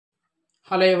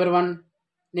Hello everyone,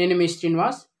 నేను మీ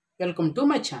Srinivas. Welcome to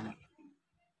my channel.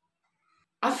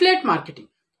 Affiliate marketing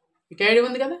మీకు idea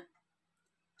ఉంది కదా.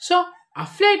 సో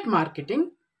అఫిలియేట్ మార్కెటింగ్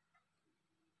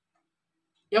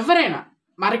ఎవరైనా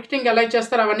మార్కెటింగ్ ఎలా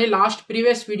చేస్తారో అవన్నీ లాస్ట్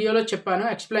ప్రీవియస్ వీడియోలో చెప్పాను,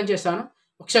 ఎక్స్ప్లెయిన్ చేశాను.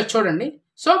 ఒకసారి చూడండి.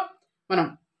 సో మనం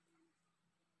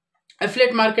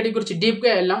అఫిలియేట్ మార్కెటింగ్ గురించి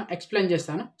డీప్గా వెళ్ళాం, ఎక్స్ప్లెయిన్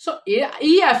చేస్తాను. సో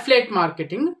ఈ అఫిలియేట్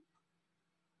మార్కెటింగ్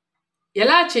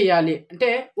ఎలా చేయాలి అంటే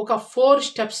ఒక 4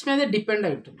 స్టెప్స్ మీద డిపెండ్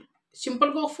అయి ఉంటుంది.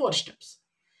 సింపుల్గా ఒక 4 స్టెప్స్.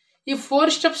 ఈ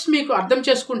 4 స్టెప్స్ మీకు అర్థం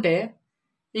చేసుకుంటే,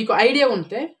 మీకు ఐడియా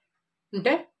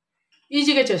ఉంటే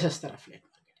ఈజీగా చేసేస్తారు affiliate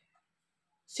marketing.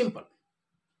 Simple.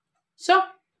 So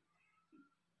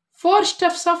 4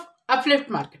 steps of affiliate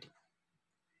marketing.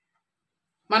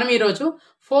 మనం ఈరోజు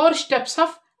 4 స్టెప్స్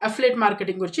ఆఫ్ అఫిలియేట్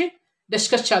మార్కెటింగ్ గురించి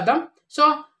డిస్కస్ చేద్దాం. సో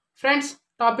ఫ్రెండ్స్,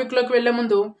 టాపిక్లోకి వెళ్ళే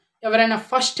ముందు ఎవరైనా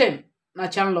ఫస్ట్ టైం నా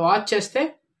ఛానల్ వాచ్ చేస్తే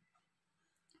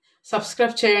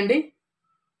సబ్స్క్రైబ్ చేయండి.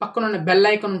 పక్కన ఉన్న బెల్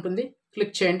ఐకాన్ ఉంటుంది,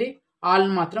 క్లిక్ చేయండి. ఆల్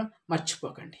మాత్రం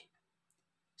మర్చిపోకండి.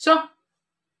 సో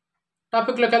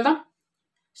టాపిక్లోకి వెళ్దాం.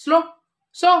 So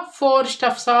 4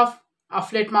 steps of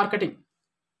affiliate marketing.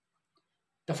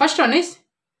 The first one is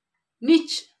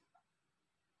niche.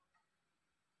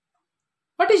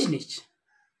 What is niche?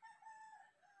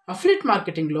 Affiliate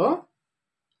మార్కెటింగ్లో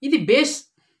ఇది బేస్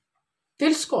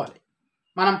తెలుసుకోవాలి.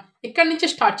 మనం ఇక్కడి నుంచే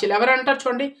స్టార్ట్ చేయాలి. ఎవరంటారు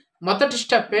చూడండి, మొదటి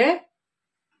స్టెప్పే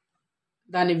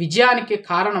దాని విజయానికి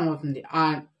కారణం అవుతుంది. ఆ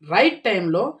రైట్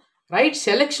టైంలో, రైట్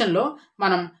సెలెక్షన్లో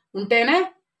మనం ఉంటేనే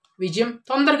విజయం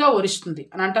తొందరగా వరిస్తుంది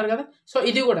అని అంటారు కదా. సో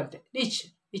ఇది కూడా అంతే.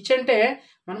 నిచ్ అంటే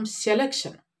మనం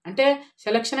సెలెక్షన్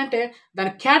అంటే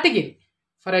దాని కేటగిరీ.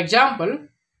 ఫర్ ఎగ్జాంపుల్,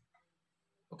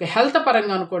 ఒక హెల్త్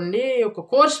పరంగా అనుకోండి, ఒక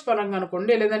కోర్స్ పరంగా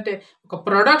అనుకోండి, లేదంటే ఒక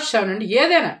ప్రొడక్ట్స్ అనండి,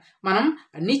 ఏదైనా మనం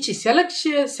నిచ్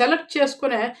సెలెక్ట్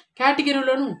చేసుకునే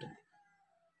కేటగిరీలోనే ఉంటుంది.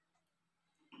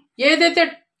 ఏదైతే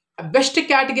బెస్ట్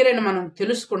కేటగిరీ అని మనం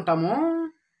తెలుసుకుంటామో,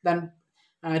 దాన్ని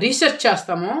రీసెర్చ్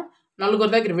చేస్తామో,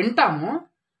 నలుగురి దగ్గర వింటామో,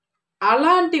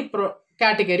 అలాంటి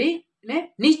కేటగిరీనే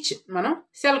నిచ్ మనం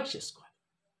సెలెక్ట్ చేసుకోవాలి.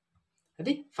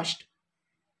 అది ఫస్ట్.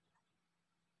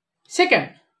 సెకండ్,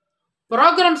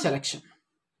 ప్రోగ్రామ్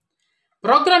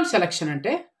సెలెక్షన్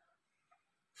అంటే,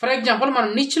 ఫర్ ఎగ్జాంపుల్ మనం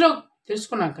నిచ్లో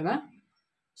తెలుసుకున్నాం కదా.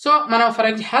 సో మనం ఫర్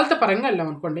ఎగ్జాంపుల్ హెల్త్ పరంగా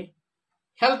వెళ్ళామనుకోండి,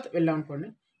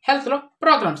 హెల్త్లో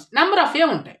ప్రోగ్రామ్స్ నెంబర్ ఆఫ్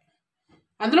ఉంటాయి.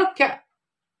 అందులో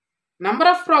నెంబర్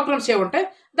ఆఫ్ ప్రోగ్రామ్స్ ఉంటాయి.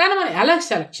 దాన్ని మనం ఎలా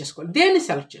సెలెక్ట్ చేసుకోవాలి, దేన్ని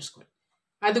సెలెక్ట్ చేసుకోవాలి,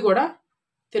 అది కూడా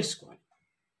తెలుసుకోవాలి,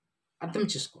 అర్థం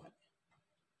చేసుకోవాలి.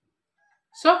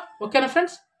 సో ఓకేనా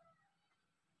ఫ్రెండ్స్.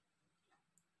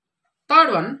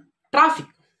 థర్డ్ వన్,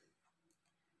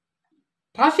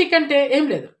 ట్రాఫిక్ అంటే ఏం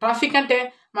లేదు. ట్రాఫిక్ అంటే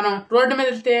మనం రోడ్డు మీద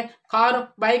వెళ్తే కారు,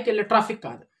 బైక్ వెళ్ళే ట్రాఫిక్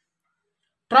కాదు.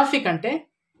 ట్రాఫిక్ అంటే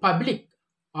పబ్లిక్,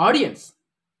 ఆడియన్స్.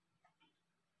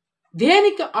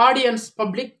 దేనికి ఆడియన్స్,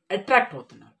 పబ్లిక్ అట్రాక్ట్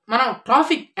అవుతున్నారు, మనం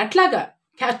ట్రాఫిక్ ఎట్లాగా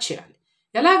క్యాచ్ చేయాలి,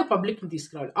 ఎలాగ పబ్లిక్ని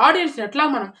తీసుకురావాలి, ఆడియన్స్ని ఎట్లా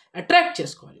మనం అట్రాక్ట్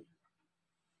చేసుకోవాలి,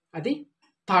 అది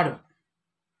third one.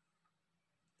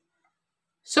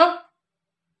 So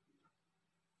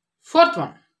fourth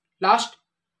one, last,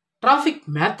 traffic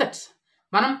methods.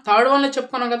 మనం థర్డ్ వన్లో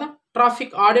చెప్పుకున్నాం కదా,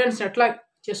 ట్రాఫిక్ ఆడియన్స్ ఎట్లా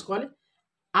చేసుకోవాలి.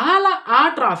 అలా ఆ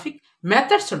ట్రాఫిక్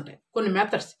మెథడ్స్ ఉంటాయి. కొన్ని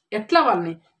మెథడ్స్ ఎట్లా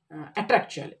వాళ్ళని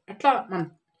అట్రాక్ట్ చేయాలి, ఎట్లా మనం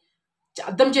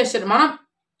అర్థం చేసేది, మనం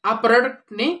ఆ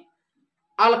ప్రోడక్ట్ని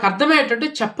వాళ్ళకి అర్థమయ్యేటట్టు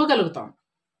చెప్పగలుగుతాం.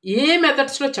 ఏ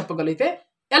మెథడ్స్లో చెప్పగలిగితే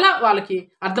ఎలా వాళ్ళకి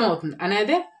అర్థమవుతుంది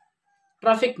అనేదే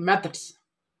traffic methods.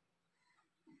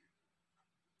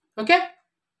 Okay,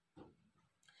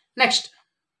 next.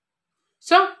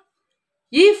 So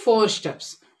ఈ 4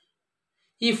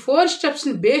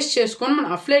 స్టెప్స్ని బేస్ చేసుకొని మనం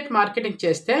అఫిలియేట్ మార్కెటింగ్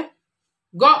చేస్తే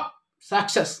గో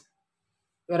సక్సెస్,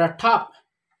 యువర్ టాప్,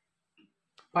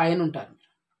 పైన ఉంటారు మీరు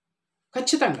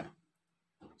ఖచ్చితంగా.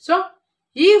 సో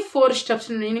ఈ 4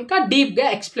 స్టెప్స్ని నేను ఇంకా డీప్గా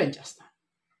ఎక్స్ప్లెయిన్ చేస్తాను.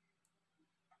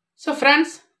 సో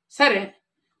ఫ్రెండ్స్, సరే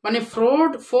మన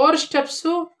 4 స్టెప్స్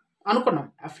అనుకున్నాం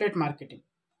అఫిలియేట్ మార్కెటింగ్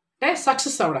అంటే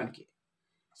సక్సెస్ అవ్వడానికి.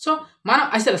 సో మనం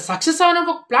అసలు సక్సెస్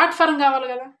అవ్వడానికి ఒక ప్లాట్ఫామ్ కావాలి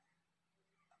కదా,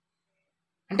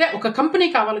 అంటే ఒక కంపెనీ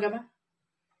కావాలి కదా.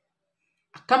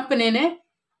 ఆ కంపెనీనే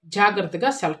జాగ్రత్తగా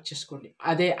సెలెక్ట్ చేసుకోండి.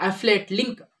 అదే అఫిలియేట్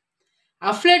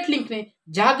లింక్ని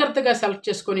జాగ్రత్తగా సెలెక్ట్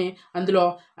చేసుకొని అందులో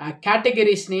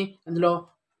కేటగిరీస్ని, అందులో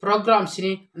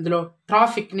ప్రోగ్రామ్స్ని, అందులో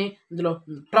ట్రాఫిక్ని, అందులో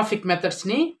ట్రాఫిక్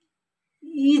మెథడ్స్ని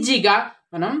ఈజీగా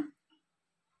మనం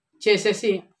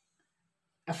చేసేసి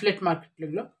అఫిలియేట్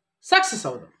మార్కెటింగ్లో సక్సెస్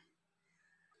అవుదాం.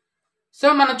 సో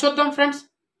మనం చూద్దాం ఫ్రెండ్స్.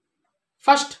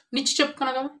 ఫస్ట్ నిచ్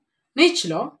చెప్పుకున్నాం కదా.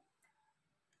 నిచ్లో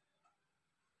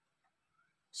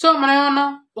సో మనం ఏమన్నా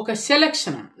ఒక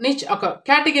సెలెక్షన్ నిచ్, ఒక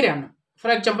కేటగిరీ అన్నాం.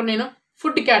 ఫర్ ఎగ్జాంపుల్ నేను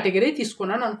ఫుడ్ కేటగిరీ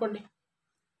తీసుకున్నాను అనుకోండి.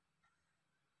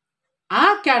 ఆ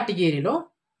కేటగిరీలో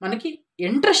మనకి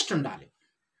ఇంట్రెస్ట్ ఉండాలి.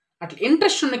 అట్లా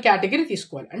ఇంట్రెస్ట్ ఉన్న కేటగిరీ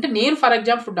తీసుకోవాలి. అంటే నేను ఫర్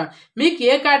ఎగ్జాంపుల్ ఫుడ్, మీకు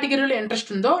ఏ కేటగిరీలో ఇంట్రెస్ట్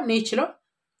ఉందో నీచ్లో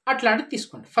అట్లాంటిది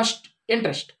తీసుకోండి. First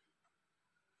interest.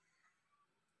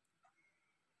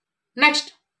 Next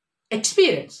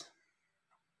experience.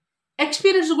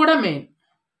 Experience కూడా మెయిన్.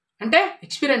 అంటే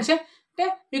ఎక్స్పీరియన్సే అంటే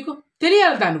మీకు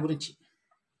తెలియాలి దాని గురించి,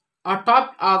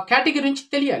 ఆ కేటగిరీ గురించి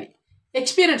తెలియాలి,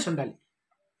 ఎక్స్పీరియన్స్ ఉండాలి,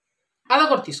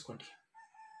 అదొకటి తీసుకోండి.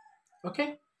 ఓకే,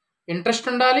 ఇంట్రెస్ట్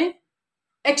ఉండాలి,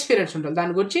 ఎక్స్పీరియన్స్ ఉండాలి,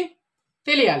 దాని గురించి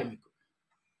తెలియాలి మీకు.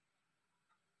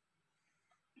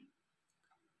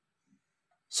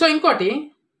 సో ఇంకోటి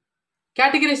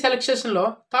కేటగిరీ సెలెక్షన్లో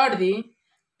థర్డ్ది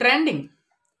ట్రెండింగ్.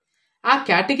 ఆ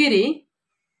కేటగిరీ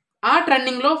ఆ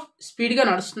ట్రెండింగ్లో స్పీడ్గా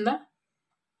నడుస్తుందా,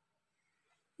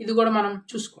 ఇది కూడా మనం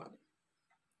చూసుకోవాలి.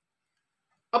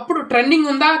 అప్పుడు ట్రెండింగ్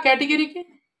ఉందా కేటగిరీకి,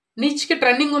 నీచ్కి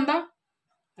ట్రెండింగ్ ఉందా,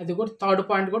 అది కూడా థర్డ్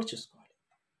పాయింట్ కూడా చూసుకోవాలి.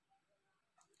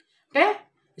 అంటే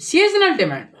సీజనల్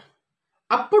డిమాండ్,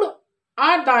 అప్పుడు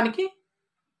దానికి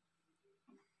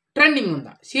ట్రెండింగ్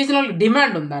ఉందా, సీజనల్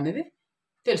డిమాండ్ ఉందా అనేది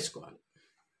తెలుసుకోవాలి.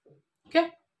 ఓకే,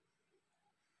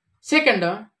 సెకండ్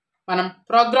మనం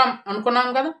ప్రోగ్రామ్ అనుకున్నాం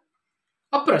కదా,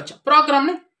 అప్రోచ్.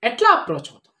 ప్రోగ్రామ్ని ఎట్లా అప్రోచ్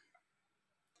అవుతాం,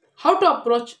 హౌ టు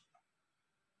అప్రోచ్.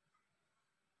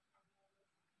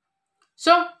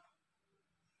 సో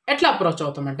ఎట్లా అప్రోచ్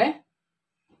అవుతామంటే,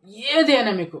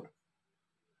 ఏదైనా మీకు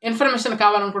ఇన్ఫర్మేషన్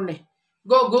కావాలనుకోండి,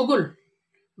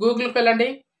 గూగుల్కి వెళ్ళండి,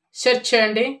 సెర్చ్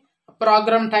చేయండి,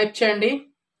 ప్రోగ్రామ్ టైప్ చేయండి,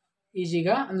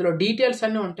 ఈజీగా అందులో డీటెయిల్స్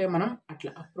అన్నీ ఉంటాయి. మనం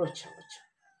అట్లా అప్రోచ్ అవ్వచ్చు,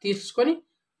 తీసుకొని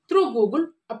త్రూ గూగుల్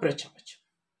అప్రోచ్ అవ్వచ్చు.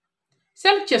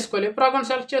 సెలెక్ట్ చేసుకోవాలి, ప్రోగ్రామ్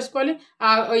సెలెక్ట్ చేసుకోవాలి,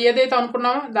 ఏదైతే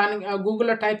అనుకున్నామో దాన్ని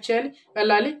గూగుల్లో టైప్ చేయాలి,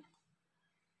 వెళ్ళాలి,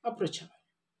 అప్రోచ్ అవ్వాలి.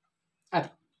 అది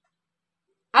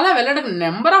అలా వెళ్ళడానికి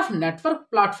నెంబర్ ఆఫ్ నెట్వర్క్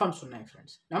ప్లాట్ఫామ్స్ ఉన్నాయి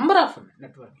friends, number of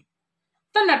networking.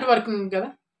 Networking కదా,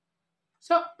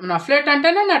 సో మన అఫిలియేట్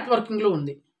అంటేనే నెట్వర్కింగ్లో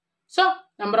ఉంది. సో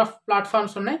నెంబర్ ఆఫ్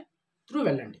ప్లాట్ఫామ్స్ ఉన్నాయి, త్రూ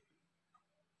వెళ్ళండి.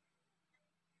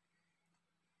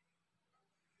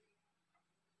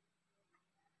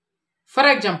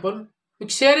 ఫర్ ఎగ్జాంపుల్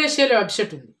మీకు షేర్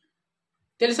వెబ్సైట్ ఉంది,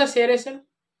 తెలుసా షేర్?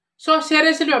 సో షేర్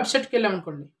వెబ్సైట్కి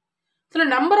వెళ్ళామనుకోండి, అసలు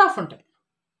నెంబర్ ఆఫ్ ఉంటాయి,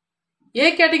 ఏ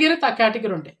కేటగిరీ ఆ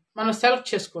కేటగిరీ ఉంటాయి, మనం సెలెక్ట్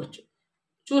చేసుకోవచ్చు,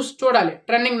 చూడాలి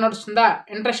ట్రెండింగ్ నడుస్తుందా,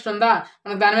 ఇంట్రెస్ట్ ఉందా,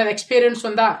 మనకు దాని మీద ఎక్స్పీరియన్స్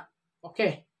ఉందా. ఓకే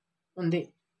ఉంది,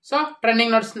 సో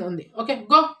ట్రెండింగ్ నడుస్తుంది, ఉంది, ఓకే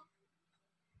గో.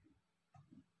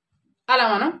 అలా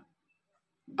మనం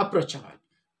అప్రోచ్ అవ్వాలి.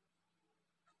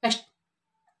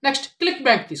 నెక్స్ట్ క్లిక్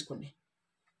బ్యాక్ తీసుకోండి,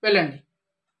 వెళ్ళండి,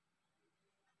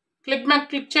 క్లిక్ బ్యాక్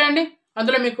క్లిక్ చేయండి,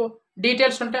 అందులో మీకు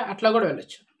డీటెయిల్స్ ఉంటాయి, అట్లా కూడా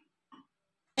వెళ్ళొచ్చు.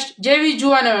 నెక్స్ట్ జేవీజూ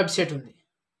అనే వెబ్సైట్ ఉంది,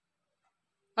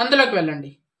 అందులోకి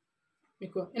వెళ్ళండి,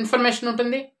 మీకు ఇన్ఫర్మేషన్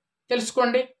ఉంటుంది,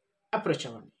 తెలుసుకోండి, అప్రోచ్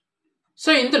అవ్వండి. సో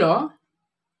ఇందులో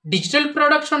డిజిటల్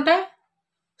ప్రొడక్ట్స్ ఉంటాయి,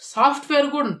 సాఫ్ట్వేర్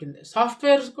కూడా ఉంటుంది,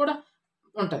 సాఫ్ట్వేర్స్ కూడా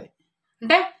ఉంటుంది.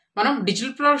 అంటే మనం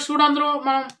డిజిటల్ ప్రొడక్ట్స్ కూడా అందులో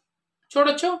మనం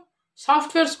చూడొచ్చు,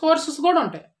 సాఫ్ట్వేర్స్ కోర్సెస్ కూడా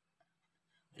ఉంటాయి,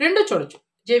 రెండు చూడొచ్చు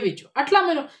జేవీజూ. అట్లా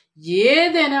మీరు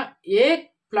ఏదైనా, ఏ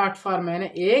ప్లాట్ఫామ్ అయినా,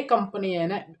 ఏ కంపెనీ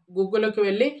అయినా గూగుల్లోకి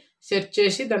వెళ్ళి సెర్చ్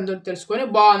చేసి దాని తెలుసుకొని,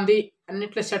 బాగుంది,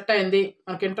 అన్నిట్లో సెట్ అయింది,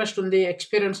 మనకు ఇంట్రెస్ట్ ఉంది,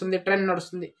 ఎక్స్పీరియన్స్ ఉంది, ట్రెండ్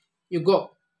నడుస్తుంది, యు గో,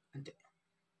 అంతే.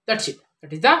 That's it,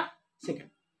 that is the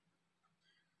second.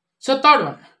 So third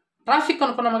one traffic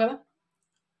అనుకున్నాము కదా,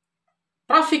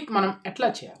 ట్రాఫిక్ మనం ఎట్లా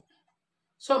చేయాలి.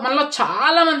 సో మనలో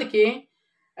చాలామందికి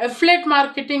అఫిలియేట్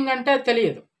మార్కెటింగ్ అంటే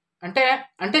తెలియదు,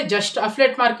 అంటే జస్ట్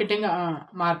అఫిలియేట్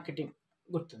మార్కెటింగ్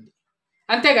గుర్తుంది,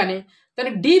 అంతేగాని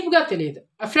దానికి డీప్గా తెలియదు.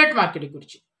 అఫిలియేట్ మార్కెటింగ్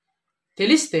గురించి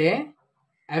తెలిస్తే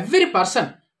ఎవ్రీ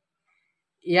పర్సన్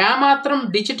ఏమాత్రం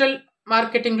డిజిటల్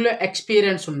మార్కెటింగ్లో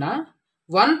ఎక్స్పీరియన్స్ ఉన్నా,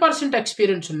 1%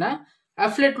 ఎక్స్పీరియన్స్ ఉన్నా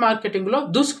అఫిలియేట్ మార్కెటింగ్లో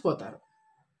దూసుకుపోతారు.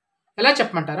 ఎలా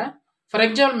చెప్పమంటారా, ఫర్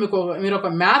ఎగ్జాంపుల్ మీరు ఒక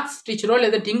మ్యాథ్స్ టీచరో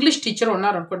లేదంటే ఇంగ్లీష్ టీచరో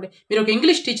ఉన్నారనుకోండి, మీరు ఒక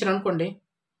ఇంగ్లీష్ టీచర్ అనుకోండి,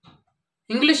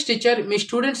 ఇంగ్లీష్ టీచర్ మీ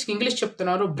స్టూడెంట్స్కి ఇంగ్లీష్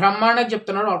చెప్తున్నారు, బ్రహ్మాండంగా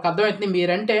చెప్తున్నారు, వాళ్ళకి అర్థమవుతుంది.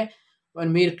 మీరంటే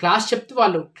మీరు క్లాస్ చెప్తే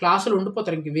వాళ్ళు క్లాసులు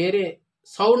ఉండిపోతారు, ఇంక వేరే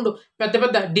సౌండ్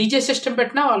పెద్ద డీజే సిస్టమ్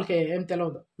పెట్టినా వాళ్ళకి ఏం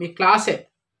తెలియదు, మీ క్లాసే,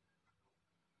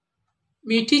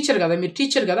 మీ టీచర్ కదా, మీరు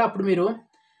టీచర్ కదా. అప్పుడు మీరు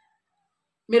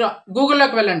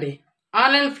గూగుల్లోకి వెళ్ళండి,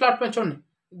 ఆన్లైన్ ప్లాట్ఫామ్ చూడండి,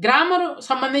 గ్రామర్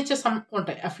సంబంధించి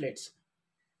ఉంటాయి,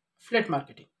 అఫిలియేట్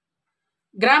మార్కెటింగ్,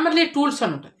 గ్రామర్లీ టూల్స్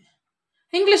అని ఉంటుంది,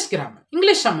 ఇంగ్లీష్ గ్రామర్,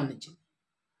 ఇంగ్లీష్ సంబంధించింది,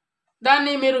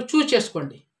 దాన్ని మీరు చూస్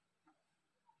చేసుకోండి,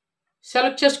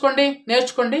 సెలెక్ట్ చేసుకోండి,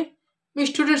 నేర్చుకోండి, మీ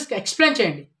స్టూడెంట్స్కి ఎక్స్ప్లెయిన్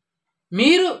చేయండి.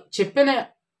 మీరు చెప్పిన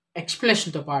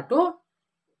ఎక్స్ప్లెనేషన్తో పాటు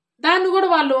దాన్ని కూడా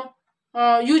వాళ్ళు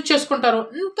యూజ్ చేసుకుంటారు,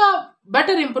 ఇంకా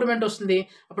బెటర్ ఇంప్రూవ్మెంట్ వస్తుంది.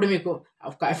 అప్పుడు మీకు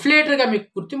ఒక అఫిలియేటర్గా మీకు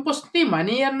గుర్తింపు వస్తుంది,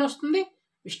 మనీ అన్న వస్తుంది,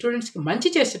 మీ స్టూడెంట్స్కి మంచి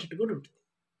చేసేటట్టు కూడా ఉంటుంది.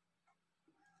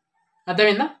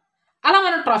 అర్థమైందా? అలా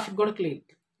మనం ట్రాఫిక్ కూడా క్లియర్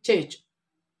చేయొచ్చు,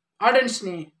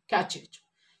 ఆడియన్స్ని క్యాచ్ చేయొచ్చు.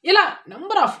 ఇలా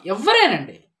నెంబర్ ఆఫ్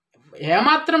ఎవరేనండి,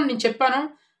 ఏమాత్రం నేను చెప్పాను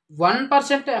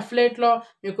 1% అఫిలియేట్లో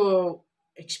మీకు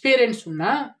ఎక్స్పీరియన్స్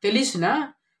ఉన్నా తెలిసినా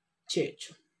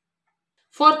చేయొచ్చు.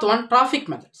 Fourth one traffic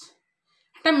methods.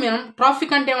 అంటే మనం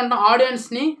ట్రాఫిక్ అంటే ఏమంటాం,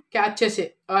 ఆడియన్స్ని క్యాచ్ చేసే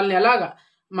వాళ్ళని ఎలాగా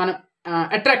మనం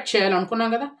అట్రాక్ట్ చేయాలనుకున్నాం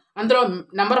కదా, అందులో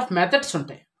నెంబర్ ఆఫ్ మెథడ్స్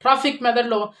ఉంటాయి. ట్రాఫిక్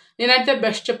మెథడ్లో నేనైతే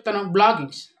బెస్ట్ చెప్తాను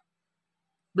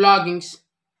బ్లాగింగ్స్,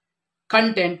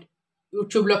 కంటెంట్,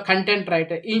 యూట్యూబ్లో కంటెంట్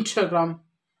రైటర్, ఇన్స్టాగ్రామ్.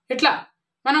 ఇట్లా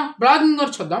మనం బ్లాగింగ్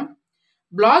కూడా చూద్దాం.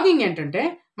 బ్లాగింగ్ ఏంటంటే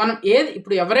మనం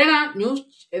ఇప్పుడు ఎవరైనా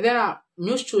ఏదైనా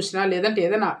న్యూస్ చూసినా లేదంటే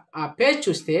ఏదైనా ఆ పేజ్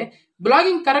చూస్తే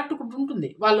బ్లాగింగ్ కరెక్ట్ ఉంటుంది,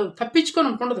 వాళ్ళు తప్పించుకొని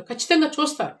ఉండదు, ఖచ్చితంగా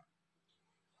చూస్తారు.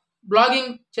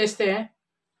 బ్లాగింగ్ చేస్తే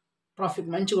ట్రాఫిక్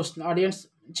మంచిగా వస్తుంది, ఆడియన్స్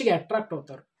మంచిగా అట్రాక్ట్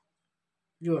అవుతారు,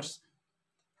 వ్యూవర్స్.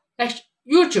 నెక్స్ట్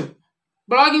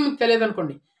బ్లాగింగ్ మీకు తెలియదు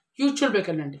అనుకోండి, యూట్యూబ్లోకి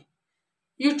వెళ్ళండి.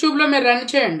 యూట్యూబ్లో మీరు రన్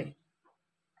చేయండి,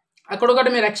 అక్కడ ఒకటి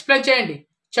మీరు ఎక్స్ప్లెయిన్ చేయండి,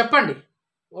 చెప్పండి.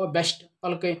 బెస్ట్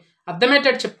వాళ్ళకి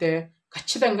అర్థమయ్యేటట్టు చెప్తే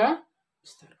ఖచ్చితంగా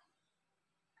ఇస్తారు.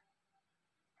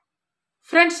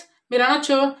 ఫ్రెండ్స్, మీరు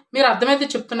అనొచ్చు మీరు అర్థమైతే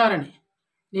చెప్తున్నారని.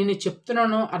 నేను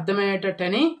చెప్తున్నాను అర్థమయ్యేటట్టు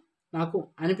అని నాకు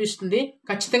అనిపిస్తుంది,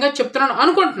 ఖచ్చితంగా చెప్తున్నాను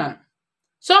అనుకుంటున్నాను.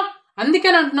 సో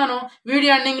అందుకని అంటున్నాను,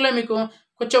 వీడియో ఎండింగ్లో మీకు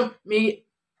కొంచెం మీ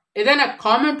ఏదైనా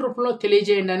కామెంట్ రూపంలో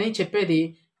తెలియజేయండి అని చెప్పేది.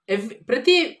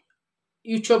 ప్రతి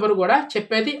యూట్యూబర్ కూడా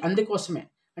చెప్పేది అందుకోసమే.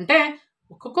 అంటే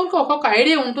ఒక్కొక్కరికి ఒక్కొక్క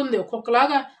ఐడియా ఉంటుంది,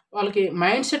 ఒక్కొక్కలాగా వాళ్ళకి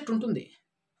మైండ్ సెట్ ఉంటుంది.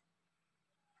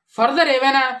 ఫర్దర్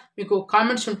ఏవైనా మీకు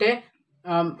కామెంట్స్ ఉంటే,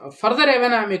 ఫర్దర్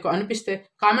ఏమైనా మీకు అనిపిస్తే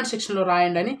కామెంట్ సెక్షన్లో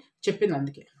రాయండి అని చెప్పింది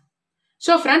అందుకే.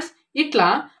 సో ఫ్రెండ్స్, ఇట్లా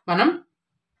మనం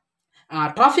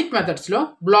traffic మెథడ్స్లో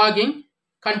blogging,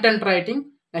 content writing,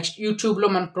 next యూట్యూబ్లో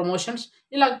మన ప్రమోషన్స్,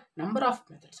 ఇలా నెంబర్ ఆఫ్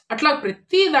మెథడ్స్, అట్లా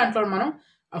ప్రతి దాంట్లో మనం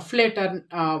అఫిలియేటర్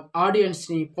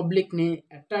ఆడియన్స్ని, పబ్లిక్ని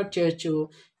అట్రాక్ట్ చేయొచ్చు.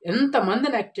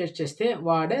 ఎంతమందిని అట్రాక్ట్ చేస్తే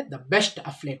వాడే ద బెస్ట్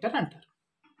అఫిలియేటర్ అంటారు.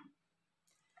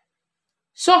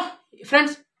 సో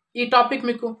ఫ్రెండ్స్, ఈ టాపిక్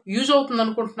మీకు యూజ్ అవుతుంది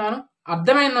అనుకుంటున్నాను,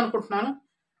 అర్థమైంది అనుకుంటున్నాను.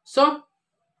 సో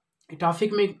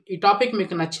ఈ టాపిక్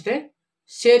మీకు నచ్చితే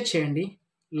షేర్ చేయండి,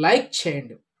 లైక్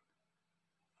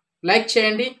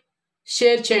చేయండి,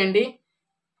 షేర్ చేయండి,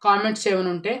 కామెంట్స్ ఏమైనా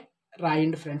ఉంటే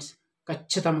రాయండి ఫ్రెండ్స్,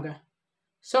 ఖచ్చితంగా.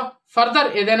 సో ఫర్దర్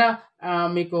ఏదైనా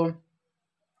మీకు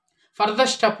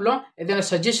ఫర్దర్ స్టెప్లో ఏదైనా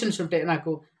సజెషన్స్ ఉంటే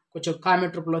నాకు కొంచెం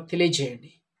కామెంట్ రూపంలో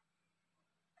తెలియజేయండి.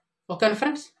 ఓకేనా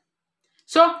ఫ్రెండ్స్?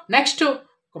 సో నెక్స్ట్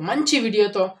ఒక మంచి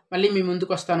వీడియోతో మళ్ళీ మీ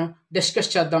ముందుకు వస్తాను,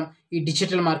 డిస్కస్ చేద్దాం ఈ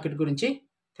డిజిటల్ మార్కెట్ గురించి.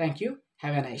 Thank you,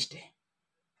 have a nice day.